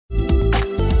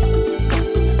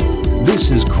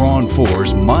This is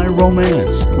kron4's My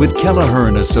Romance with Kelleher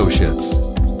and Associates.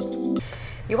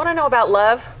 You want to know about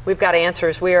love? We've got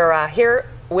answers. We are here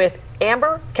with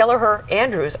Amber Kelleher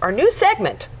Andrews, our new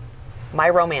segment, My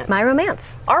Romance. My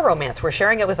Romance. Our romance. We're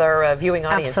sharing it with our viewing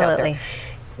audience Absolutely. out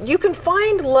there. You can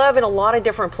find love in a lot of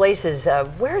different places.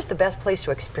 Where's the best place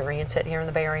to experience it here in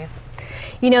the Bay Area?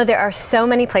 You know, there are so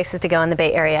many places to go in the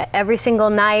Bay Area. Every single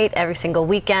night, every single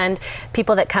weekend,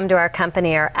 people that come to our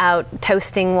company are out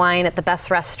toasting wine at the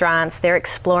best restaurants. They're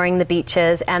exploring the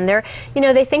beaches, and they're, you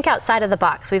know, they think outside of the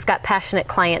box. We've got passionate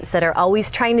clients that are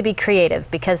always trying to be creative,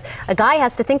 because a guy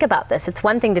has to think about this. It's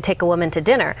one thing to take a woman to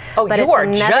dinner, but you it's are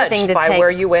another thing judged to by take...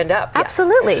 where you end up. Yes.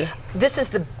 Absolutely. This is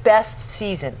the best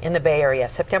season in the Bay Area.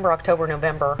 September, October,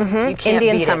 November. You can't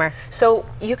Indian beat summer. It. So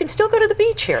you can still go to the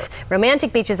beach here.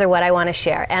 Romantic beaches are what I want to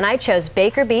share, and I chose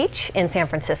Baker Beach in San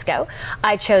Francisco.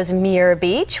 I chose Muir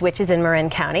Beach, which is in Marin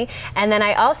County, and then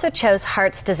I also chose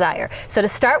Heart's Desire. So to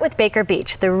start with Baker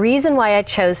Beach, the reason why I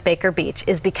chose Baker Beach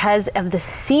is because of the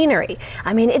scenery.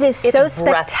 I mean, it is so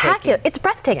spectacular. It's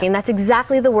breathtaking. Yeah. That's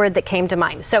exactly the word that came to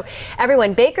mind. So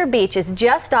everyone, Baker Beach is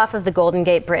just off of the Golden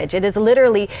Gate Bridge. It is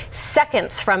literally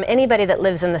seconds from anybody that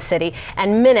lives in the city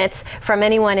and minutes from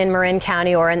anyone in Marin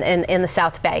County or in the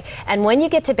South Bay. And when you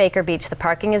get to Baker Beach, the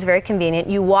parking is very convenient.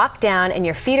 You walk down and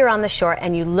your feet are on the shore,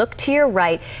 and you look to your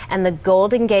right, and the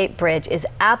Golden Gate Bridge is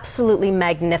absolutely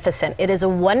magnificent. It is a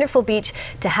wonderful beach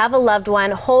to have a loved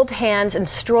one, hold hands, and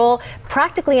stroll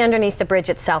practically underneath the bridge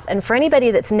itself. And for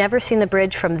anybody that's never seen the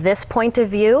bridge from this point of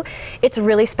view, it's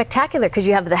really spectacular, because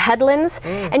you have the headlands,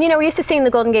 and you know, we're used to seeing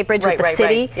the Golden Gate Bridge with the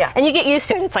city, and you get used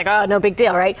to it. It's like, oh, no big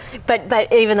deal, right?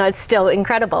 But even though it's still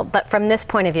incredible, but from this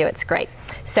point of view, it's great.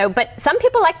 So, but some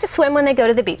people like to swim when they go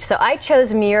to the beach. So I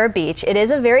chose Muir Beach. It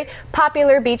is a very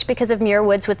popular beach because of Muir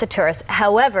Woods with the tourists.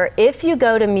 However, if you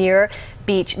go to Muir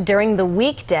Beach during the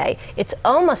weekday, it's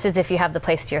almost as if you have the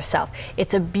place to yourself.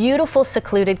 It's a beautiful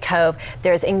secluded cove.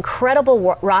 There's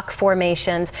incredible rock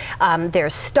formations.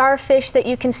 There's starfish that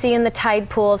you can see in the tide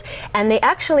pools, and they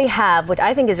actually have, what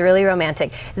I think is really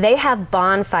romantic, they have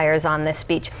bonfires on this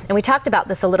beach. And we talked about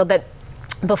this a little bit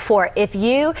before. If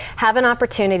you have an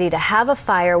opportunity to have a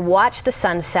fire, watch the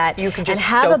sunset, you can just and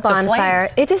have a bonfire,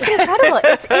 it is incredible.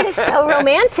 It is so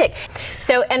romantic.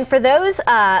 So, and for those,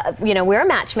 you know, we're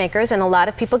matchmakers, and a lot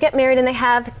of people get married and they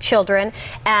have children,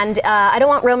 and I don't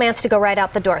want romance to go right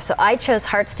out the door. So I chose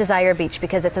Heart's Desire Beach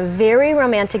because it's a very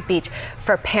romantic beach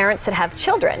for parents that have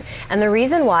children. And the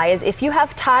reason why is if you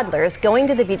have toddlers, going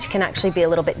to the beach can actually be a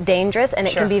little bit dangerous, and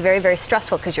it can be very, very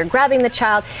stressful, because you're grabbing the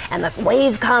child and the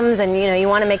wave comes, and you know,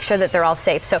 you want to make sure that they're all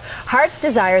safe. So Heart's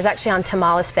Desire is actually on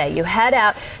Tomales Bay. You head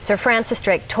out Sir Francis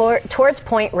Drake towards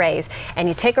Point Reyes, and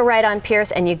you take a right on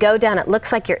Pierce, and you go down. It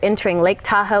looks like you're entering Lake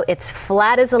Tahoe. It's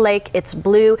flat as a lake. It's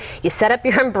blue. You set up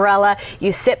your umbrella.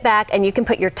 You sit back, and you can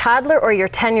put your toddler or your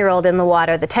 10-year-old in the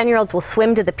water. The 10-year-olds will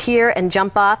swim to the pier and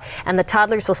jump off, and the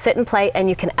toddlers will sit and play, and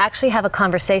you can actually have a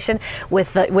conversation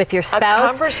with your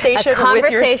spouse. A conversation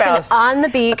with your spouse on the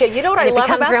beach. Okay, you know what I love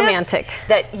about romantic. This?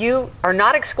 That you are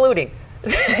not excluding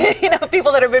you know,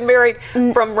 people that have been married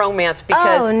from romance,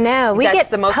 because that's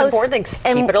the most important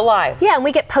thing. Keep it alive. Yeah, and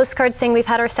we get postcards saying we've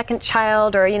had our second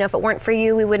child, or, you know, if it weren't for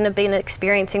you, we wouldn't have been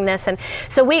experiencing this. And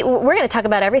so we're going to talk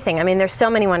about everything. I mean, there's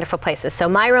so many wonderful places. So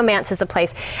My Romance is a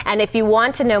place. And if you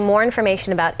want to know more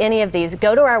information about any of these,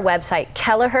 go to our website,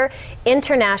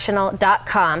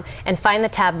 KelleherInternational.com, and find the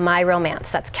tab My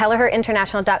Romance. That's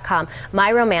KelleherInternational.com,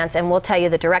 My Romance, and we'll tell you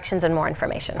the directions and more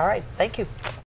information. All right, thank you.